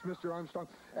were next, Mr. Armstrong,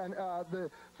 and the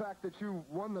fact that you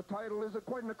won the title is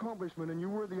quite an accomplishment, and you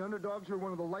were the underdogs. You're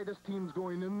one of the lightest teams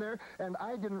going in there, and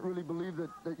I didn't really believe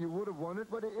that you would have won it,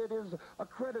 but it is a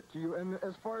credit to you. And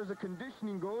as far as the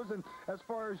conditioning goes, and as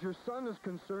far as your son is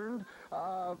concerned...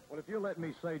 well, if you'll let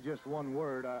me say just one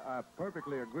word, I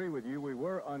perfectly agree with you. We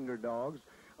were underdogs.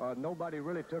 Nobody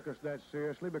really took us that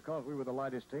seriously because we were the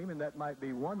lightest team, and that might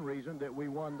be one reason that we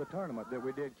won the tournament, that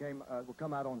we did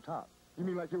come out on top. You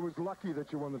mean like it was lucky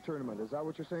that you won the tournament? Is that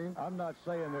what you're saying? I'm not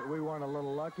saying that we weren't a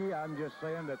little lucky. I'm just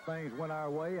saying that things went our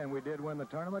way, and we did win the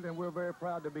tournament, and we're very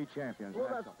proud to be champions. Well,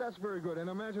 that's very good. And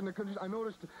imagine the condition. I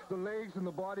noticed the legs and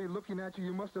the body looking at you.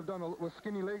 You must have done, with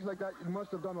skinny legs like that, you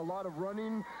must have done a lot of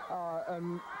running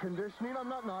and conditioning. I'm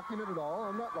not knocking it at all.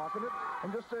 I'm not knocking it.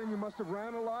 I'm just saying you must have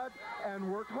ran a lot and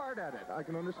worked hard at it. I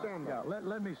can understand that. Yeah,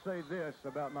 let me say this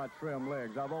about my trim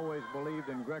legs. I've always believed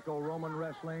in Greco-Roman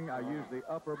wrestling. I use the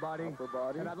upper body.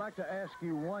 And I'd like to ask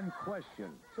you one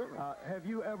question. Certainly. Have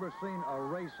you ever seen a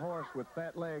racehorse with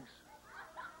fat legs?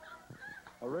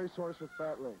 A racehorse with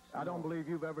fat legs? I don't believe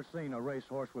you've ever seen a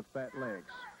racehorse with fat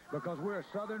legs. Because we're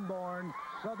southern-born,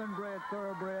 southern-bred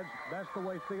thoroughbreds. That's the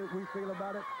way we feel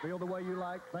about it. Feel the way you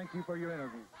like. Thank you for your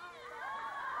interview.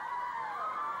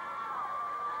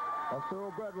 A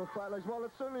thoroughbred with fat legs. Well,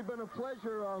 it's certainly been a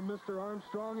pleasure, Mr.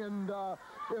 Armstrong, and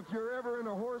if you're ever in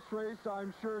a horse race,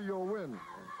 I'm sure you'll win.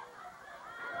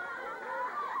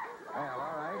 Well,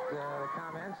 all right, the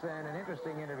comments and an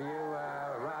interesting interview.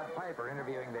 Rod Piper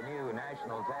interviewing the new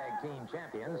National Tag Team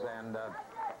Champions, and,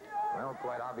 well,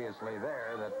 quite obviously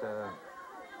there that,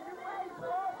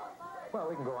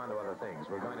 well, we can go on to other things.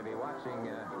 We're going to be watching,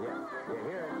 yeah, you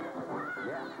hear it?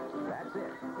 Yeah, that's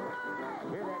it.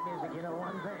 Hear that music, you know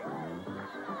one thing.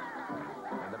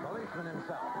 And the policeman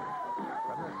himself,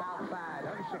 from the south side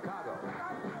of Chicago,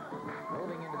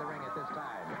 moving into the ring at this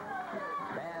time.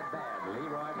 Bad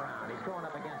Leroy Brown. He's going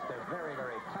up against a very,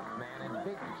 very tough man in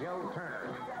Big Joe Turner.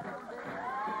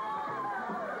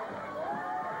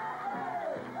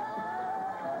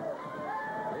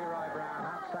 Leroy Brown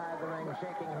outside the ring,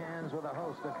 shaking hands with a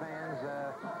host of fans.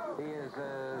 He has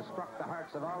struck the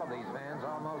hearts of all of these fans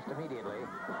almost immediately.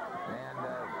 And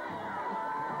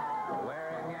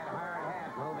wearing that hard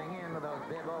hat, moving in with those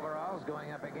bib overalls,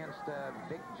 going up against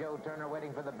Big Joe Turner,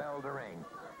 waiting for the bell to ring.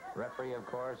 Referee, of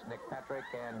course, Nick Patrick,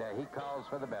 and he calls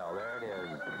for the bell. There it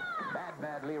is.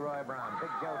 Bad Leroy Brown.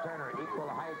 Big Joe Turner, equal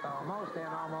height almost,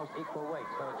 and almost equal weight.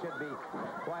 So it should be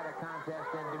quite a contest.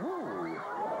 And woo!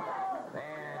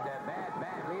 And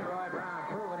Bad Leroy Brown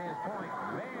proving his point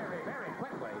very, very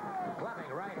quickly.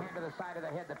 Clubbing right hand to the side of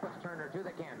the head that puts Turner to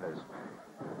the canvas.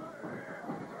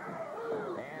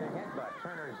 And a headbutt.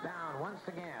 Turner's down once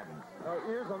again.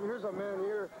 Here's a man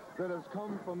here that has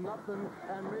come from nothing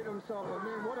and made himself a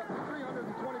name. What a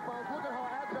 320 pounds. Look at how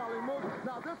agile he moves.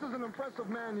 Now, this is an impressive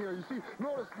man here. You see,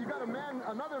 notice, you got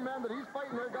another man that he's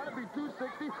fighting there, got to be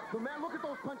 260. The man, look at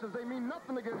those punches. They mean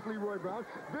nothing against Leroy Brown.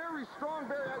 Very strong,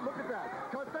 look at that.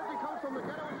 Says he comes from the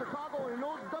ghetto in Chicago, and he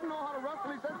doesn't know how to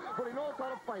wrestle, he says, but he knows how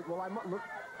to fight. Well, I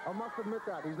must admit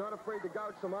that. He's not afraid to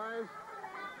gouge some eyes,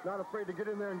 not afraid to get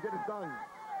in there and get it done.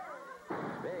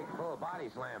 Big full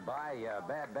body slam by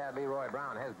Bad Leroy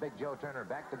Brown has Big Joe Turner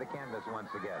back to the canvas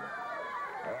once again.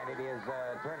 And it is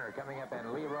Turner coming up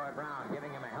and Leroy Brown giving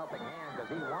him a helping hand because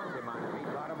he wants him on his feet.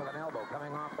 Caught him with an elbow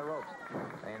coming off the ropes.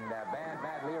 And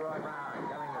Bad Leroy Brown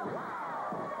telling him,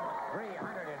 wow,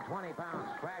 320 pounds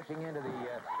crashing into the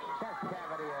chest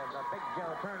cavity of Big Joe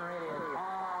Turner. It is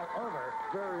all over.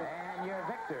 And your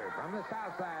victor from the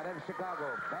south side of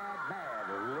Chicago,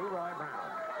 Bad Leroy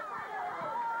Brown.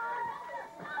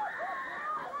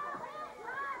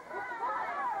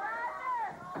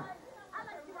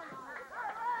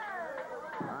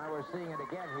 We're seeing it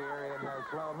again here in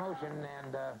slow motion,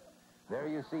 and there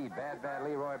you see Bad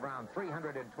Leroy Brown,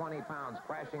 320 pounds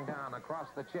crashing down across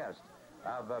the chest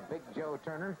of Big Joe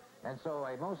Turner, and so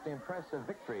a most impressive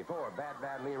victory for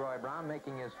Bad Leroy Brown,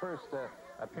 making his first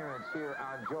appearance here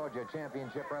on Georgia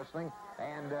Championship Wrestling,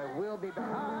 and we'll be back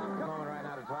in a moment right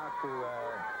now to talk to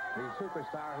the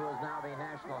superstar who is now the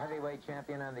national heavyweight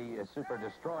champion and the Super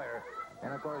Destroyer.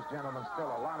 And, of course, gentlemen,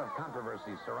 still a lot of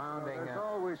controversy surrounding... There's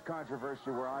always controversy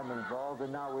where I'm involved,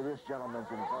 and now with this gentleman's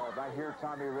involved. I hear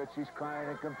Tommy Rich, he's crying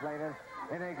and complaining,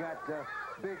 and they got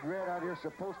Big Red out here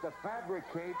supposed to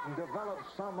fabricate and develop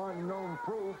some unknown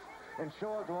proof and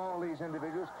show it to all these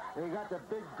individuals. They got the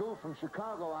big goof from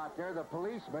Chicago out there, the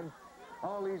policeman.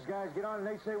 All these guys get on and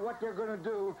they say what they're going to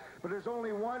do, but there's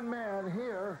only one man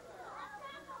here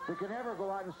that can ever go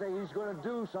out and say he's going to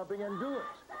do something and do it.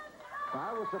 Now,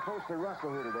 I was supposed to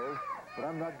wrestle here today, but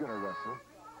I'm not going to wrestle.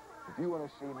 If you want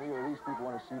to see me, or these people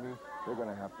want to see me, they're going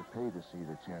to have to pay to see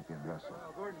the champion wrestle.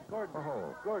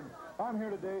 Gordon, I'm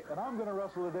here today, and I'm going to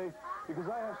wrestle today because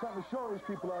I have something to show these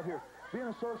people out here. Being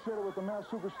associated with the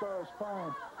masked superstar is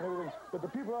fine and everything, but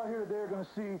the people out here today are going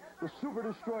to see the Super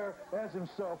Destroyer as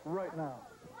himself right now.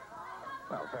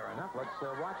 Well, fair enough. Let's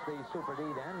watch the Super D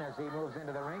then as he moves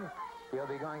into the ring. He'll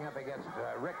be going up against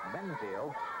Rick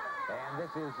Benfield. And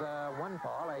this is one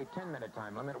fall, a 10-minute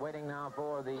time limit, waiting now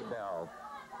for the bell.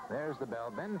 There's the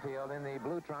bell. Benfield in the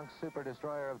blue trunks, Super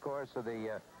Destroyer, of course, of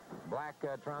the black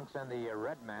trunks and the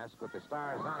red mask with the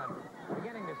stars on it.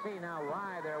 Beginning to see now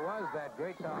why there was that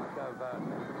great talk of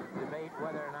debate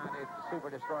whether or not Super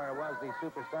Destroyer was the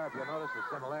superstar. If you'll notice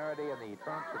the similarity in the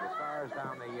trunks with the stars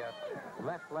down the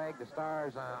left leg, the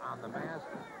stars on the mask.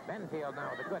 Benfield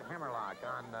now with a good hammerlock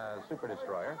on Super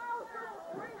Destroyer.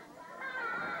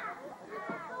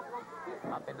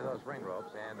 Up into those ring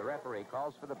ropes, and the referee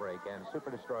calls for the break, and Super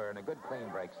Destroyer in a good clean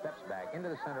break steps back into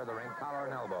the center of the ring, collar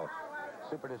and elbow.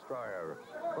 Super Destroyer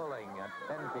pulling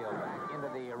Benfield back into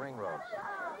the ring ropes.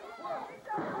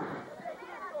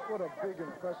 What a big,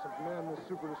 impressive man this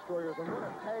Super Destroyer is, and what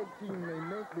a tag team they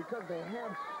make because they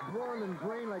have brawn and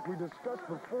brain like we discussed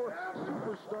before.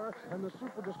 Superstar and the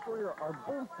Super Destroyer are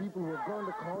both people who have gone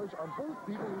to college, are both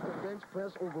people who can bench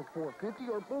press over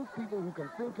 450, are both people who can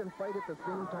think and fight at the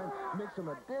same time. Makes them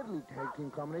a deadly tag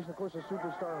team combination. Of course, the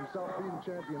Superstar himself, being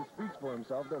champion, speaks for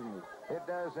himself, doesn't he? It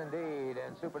does indeed,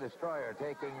 and Super Destroyer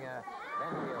taking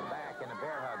Benfield back in a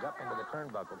bear hug up into the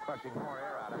turnbuckle, crushing more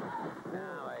air out of him.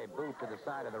 Now a boot to the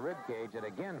side of the rib cage that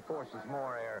again forces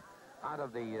more air out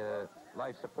of the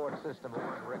life support system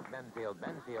on Rick Benfield.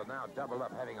 Benfield now doubled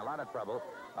up, having a lot of trouble.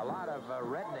 A lot of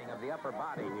reddening of the upper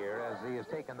body here as he has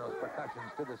taken those percussions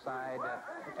to the side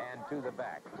and to the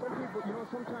back. Some people, you know,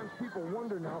 sometimes people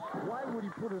wonder now, why would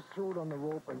he put his throat on the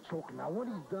rope and choke him? Now, what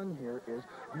he's done here is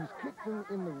he's kicked him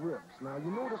in the ribs. Now, you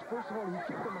notice, first of all, he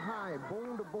kicked him high.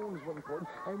 Bone to bone is what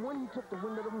important. And when he took the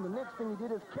wind out of him, the next thing he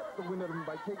did is kept the wind out of him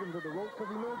by taking him to the rope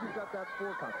because he knows he's got that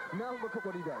 4 count. Now, look at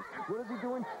what he does. What is he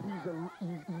doing?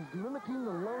 He's limiting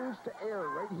the lungs to air,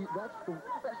 right? That's the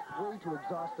best way to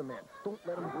exhaust a man. Don't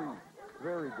let him breathe.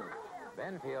 Very good.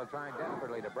 Benfield trying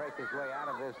desperately to break his way out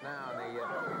of this now, and the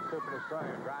Super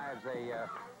Destroyer drives a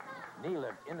knee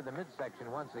lift into the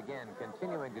midsection once again,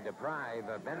 continuing to deprive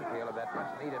Benfield of that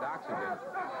much-needed oxygen.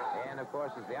 And, of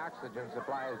course, as the oxygen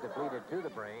supply is depleted to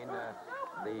the brain,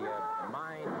 the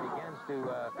mind begins to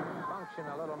function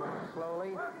a little more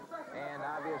slowly, and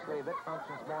obviously if it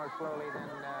functions more slowly, then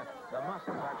the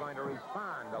muscles are going to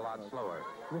respond a lot slower.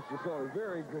 Mr. Sully,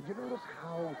 very good. You notice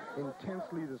how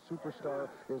intensely the superstar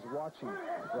is watching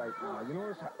right now. You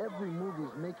notice how every move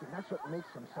he's making, that's what makes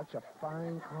them such a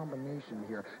fine combination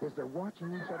here, is they're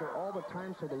watching each other all the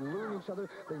time, so they learn each other,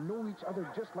 they know each other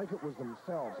just like it was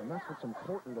themselves, and that's what's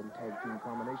important in tag team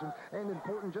combinations, and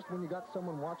important just when you got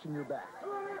someone watching your back.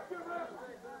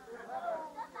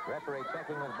 Referee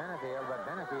checking with Benefield, but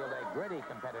Benefield, a gritty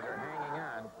competitor, hanging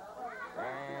on,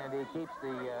 and he keeps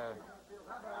the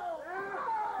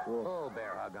full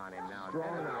bear hug on him now.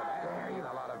 Benefield in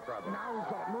a lot of trouble. Now he's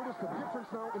got, notice the difference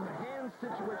now in the hand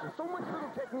situation. So much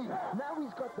little technique. Now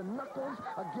he's got the knuckles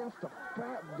against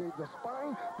the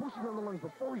spine, pushing on the lungs.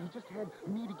 Before he just had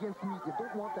meat against meat. You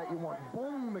don't want that. You want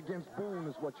bone against bone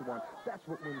is what you want. That's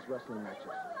what wins wrestling matches.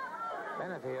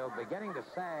 Benefield beginning to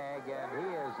sag, and he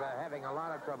is having a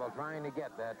lot of trouble trying to get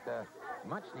that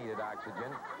much-needed oxygen.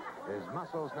 His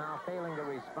muscles now failing to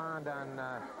respond on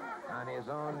his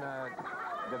own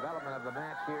development of the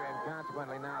match here, and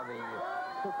consequently now the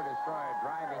Super Destroyer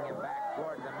driving him back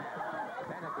toward the mat.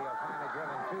 Benefield finally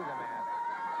driven to the mat.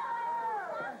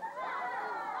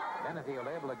 Benefield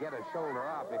able to get a shoulder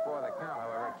off before the count,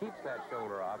 however, keeps that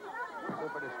shoulder off.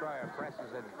 Super Destroyer presses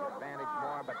his advantage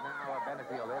more, but now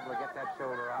Benefield able to get that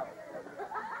shoulder off.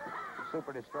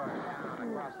 Super Destroyer down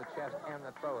across the chest and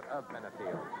the throat of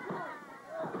Benefield.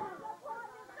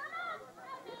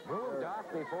 Moved off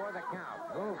before the count.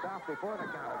 Moved off before the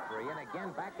count of 3, and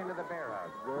again back into the bear hug.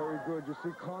 Very good. You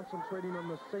see, concentrating on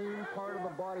the same part of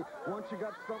the body. Once you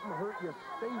got something hurt, you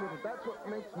stay with it. That's what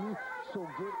makes me so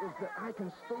good, is that I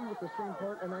can stay with the same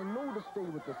part, and I know to stay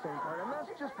with the same part. And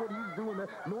that's just what he's doing there.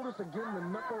 Notice again the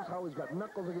knuckles, how he's got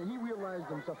knuckles again. He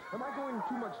realized himself. Am I going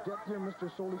too much depth here,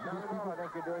 Mr. Soli? No, I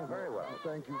think you're doing very well.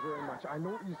 Thank you very much. I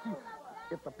know, you see,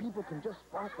 if the people can just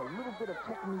spot the little bit of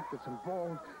technique that's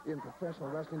involved in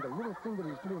professional wrestling, the little thing that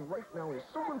he's doing right now is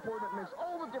so important, it makes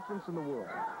all the difference in the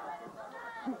world.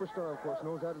 Superstar, of course,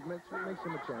 knows that. It makes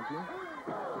him a champion.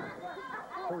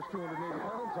 First 280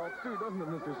 pounds off, too, doesn't it,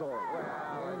 Mr. Sully?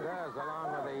 Well, it does,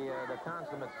 along with the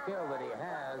consummate skill that he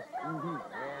has.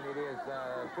 And it is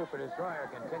Super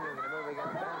Destroyer continuing to move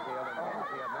against Benefield, and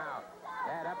Benefield now,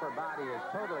 that upper body is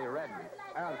totally reddened.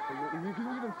 Absolutely. You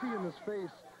can even see in his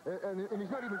face, and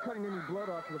he's not even cutting any blood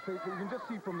off of the face, but you can just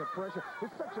see from the pressure.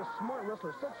 It's such a smart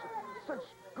wrestler. Such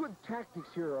good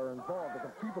tactics here are involved that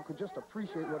the people could just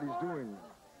appreciate what he's doing.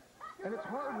 And it's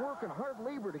hard work and hard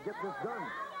labor to get this done.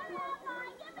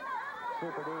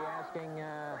 Super D asking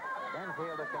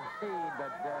Benefield to concede, but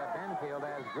Benefield,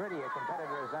 as gritty a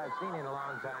competitor as I've seen in a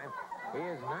long time, he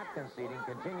is not conceding,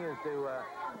 continues to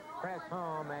press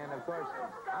home, and of course,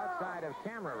 outside of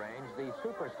camera range, the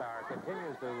Superstar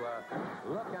continues to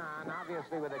look on,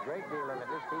 obviously with a great deal of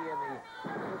interest. He and the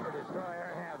Super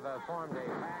Destroyer have formed a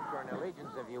pact, or an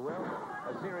allegiance, if you will,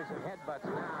 a series of headbutts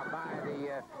now by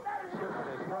the Super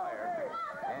Destroyer,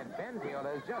 and Benefield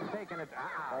has just taken it,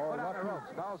 put on the ropes,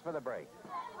 calls for the break.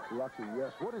 Lucky,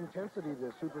 yes. What intensity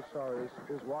the Superstar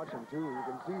is watching, too. You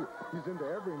can see he's into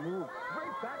every move.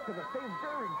 Right back to the same.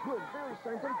 Very good, very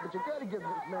scientific, but you got to give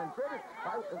this man credit.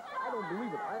 I don't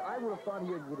believe it. I would have thought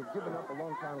he would have given up a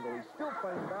long time ago. He's still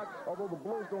fighting back, although the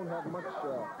blows don't have much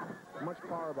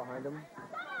power behind him.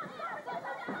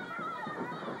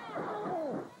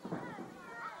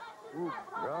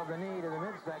 Drove the knee to the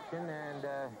midsection,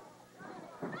 and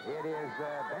it is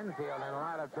Benefield in a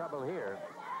lot of trouble here.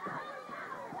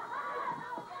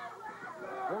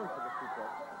 Going for the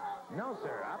suplex. No,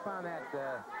 sir. Up on that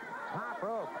top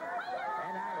rope.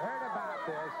 And I've heard about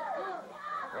this.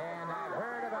 And I've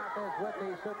heard about this with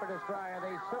the Super Destroyer.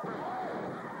 The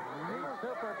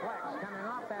Superplex coming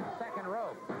off that second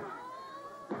rope.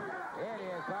 It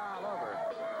is all over.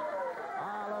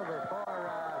 All over for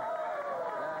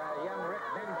young Rick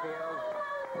Benefield.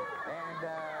 And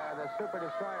the Super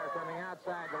Destroyer coming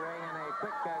outside the ring in a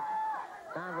quick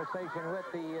conversation with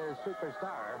the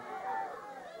Superstar.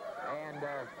 And,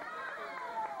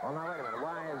 well, now, wait a minute.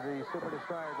 Why is the Super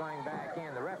Destroyer going back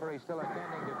in? The referee still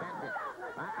attending to Benton.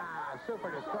 Super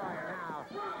Destroyer now.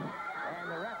 And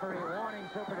the referee warning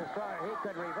Super Destroyer he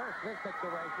could reverse this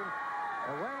situation.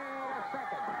 Wait a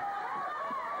second.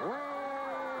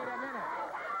 Wait a minute.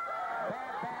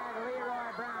 Bad Leroy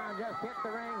Brown just hit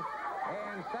the ring.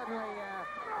 And suddenly,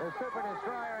 the Super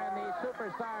Destroyer and the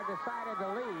Superstar decided to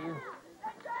leave.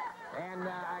 And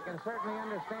I can certainly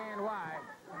understand why.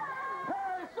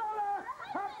 Hey, Sola!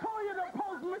 I told you the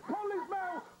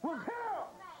policeman was here!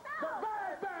 The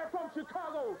bad guy from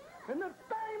Chicago! And the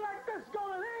thing like this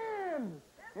gonna end!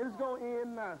 It's gonna end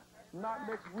not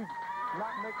next week,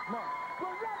 not next month.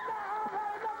 But right now, I've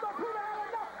had enough, so Peter had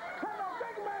enough. And the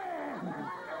big man,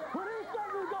 when he says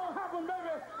it's going to happen,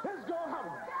 baby, it's going to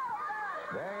happen.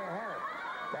 There you have it.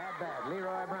 Bad.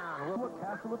 Leroy Brown.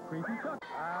 Castle of Creepy Chuck.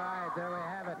 All right, there we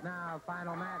have it now.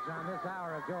 Final match on this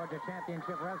hour of Georgia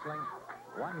Championship Wrestling.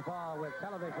 One fall with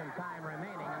television time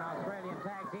remaining. An Australian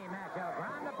tag team match. El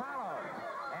Grande Apollo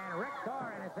and Rick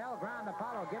Thor, and it's El Grande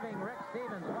Apollo giving Rick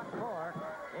Stevens what for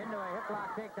into a hip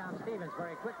lock takedown. Stevens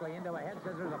very quickly into a head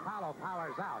scissors. Apollo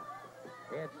powers out.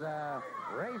 It's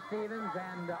Ray Stevens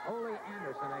and Ole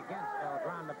Anderson against El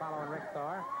Grande Apollo and Rick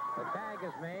Thor. The tag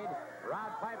is made.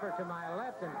 Rod Piper to my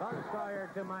left and Buzz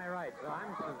Sawyer to my right. So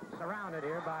I'm surrounded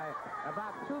here by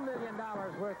about $2 million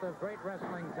worth of great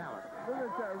wrestling talent. Look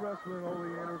at that wrestling Ole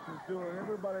Anderson's doing.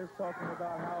 Everybody's talking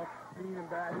about how mean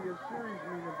and bad he is. Sure, he's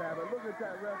mean and bad, but look at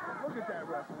that wrestling. Look at that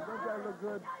wrestling. Doesn't that look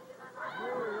good?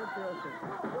 Really interesting.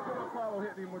 Look at Apollo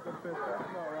hitting him with the fist.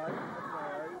 That's all right. That's all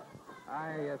right.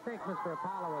 I think Mr.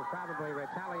 Apollo was probably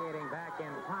retaliating back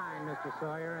in time, Mr.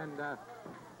 Sawyer, and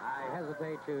I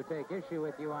hesitate to take issue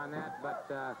with you on that, but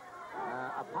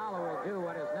Apollo will do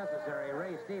what is necessary.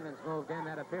 Ray Stevens moved in.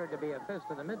 That appeared to be a fist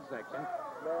to the midsection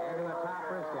into a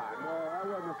top wrist lock. No, I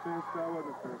wasn't a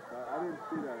fist. I didn't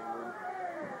see that one.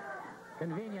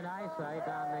 Convenient eyesight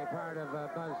on the part of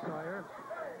Buzz Sawyer,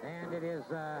 and it is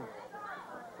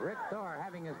Rick Thor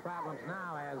having his problems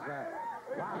now as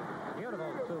wow,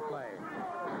 beautiful souffle.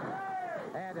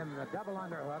 Had him the double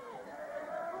underhook.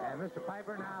 And Mr.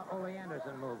 Piper, now Ole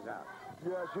Anderson moves out.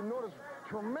 Yes, you notice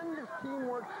tremendous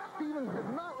teamwork. Stevens did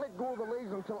not let go of the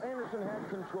legs until Anderson had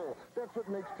control. That's what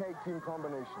makes tag team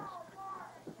combinations.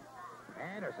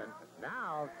 Anderson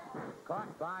now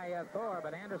caught by Thor,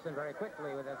 but Anderson very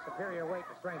quickly with a superior weight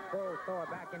and strength pulls Thor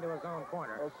back into his own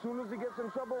corner. As soon as he gets in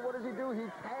trouble, what does he do? He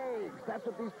tags. That's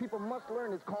what these people must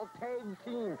learn. It's called tag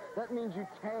team. That means you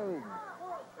tag.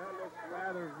 That looks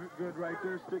rather good right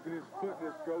there, sticking his foot in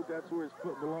his throat. That's where his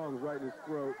foot belongs, right in his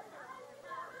throat.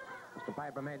 Mr.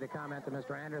 Piper made the comment that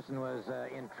Mr. Anderson was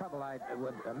in trouble. I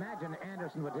would imagine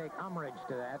Anderson would take umbrage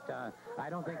to that. I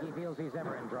don't think he feels he's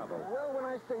ever in trouble. Well, when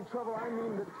I say trouble, I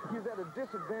mean that he's at a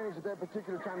disadvantage at that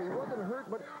particular time. He wasn't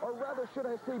hurt, but, or rather, should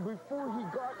I say, before he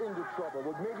got into trouble,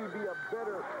 would maybe be a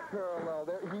better parallel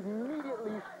there. He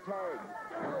immediately tagged.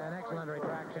 An excellent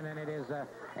retraction, and it is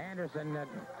Anderson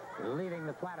leaving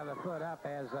the flat of the foot up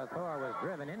as Thor was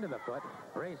driven into the foot.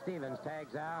 Ray Stevens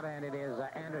tags out, and it is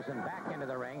Anderson back into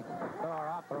the ring. Thor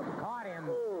off the ropes, caught him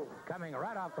coming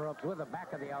right off the ropes with the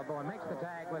back of the elbow and makes the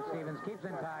tag with Stevens, keeps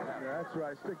him tied up. Yeah, that's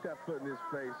right. Stick that foot in his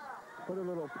face. Put a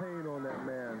little pain on that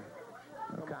man.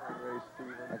 Come on, Ray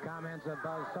Stevens. The comments of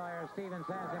Buzz Sawyer. Stevens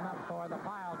has him up for the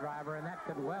pile driver, and that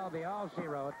could well be all she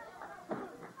wrote.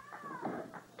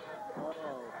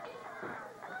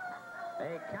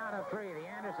 A count of three. The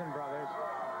Anderson brothers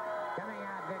coming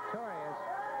out victorious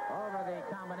over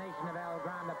the combination of El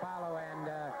Grande Apollo and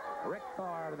Rick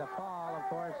Thor. The fall, of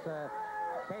course,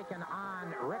 taken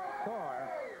on Rick Thor.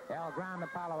 El Grande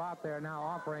Apollo out there now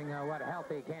offering what help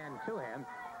he can to him.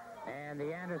 And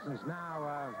the Andersons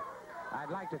now,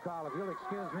 I'd like to call, if you'll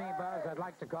excuse me, Buzz, I'd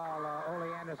like to call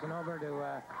Ole Anderson over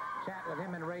to chat with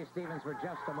him and Ray Stevens for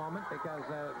just a moment because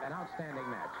an outstanding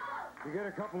match. You get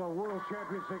a couple of world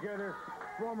champions together.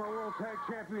 Former world tag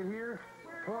champion here.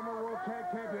 Former world tag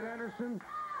champion Anderson.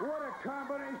 What a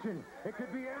combination. It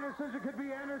could be Anderson, it could be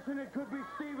Anderson, it could be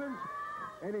Stevens.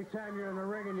 Anytime you're in the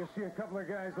ring and you see a couple of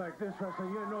guys like this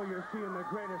wrestling, you know you're seeing the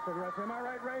greatest of wrestling. Am I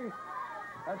right, Ray?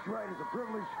 That's right. It's a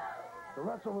privilege to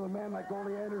wrestle with a man like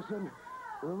Ole Anderson.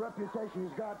 The reputation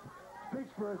he's got speaks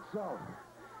for itself.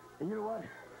 And you know what?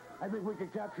 I think we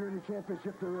could capture any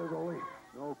championship there is, Ole.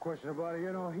 No question about it.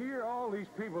 You know, here, all these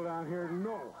people down here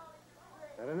know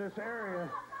that in this area,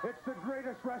 it's the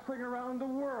greatest wrestling around the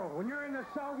world. When you're in the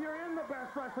South, you're in the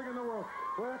best wrestling in the world.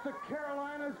 Whether it's the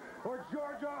Carolinas or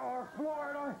Georgia or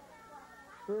Florida,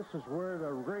 this is where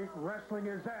the great wrestling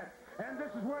is at. And this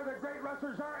is where the great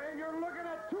wrestlers are. And you're looking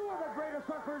at two of the greatest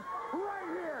wrestlers right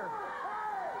here.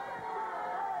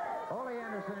 Ole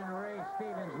Anderson and Ray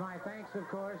Stevens, my thanks, of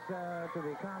course, to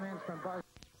the comments from Buzz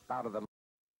out of the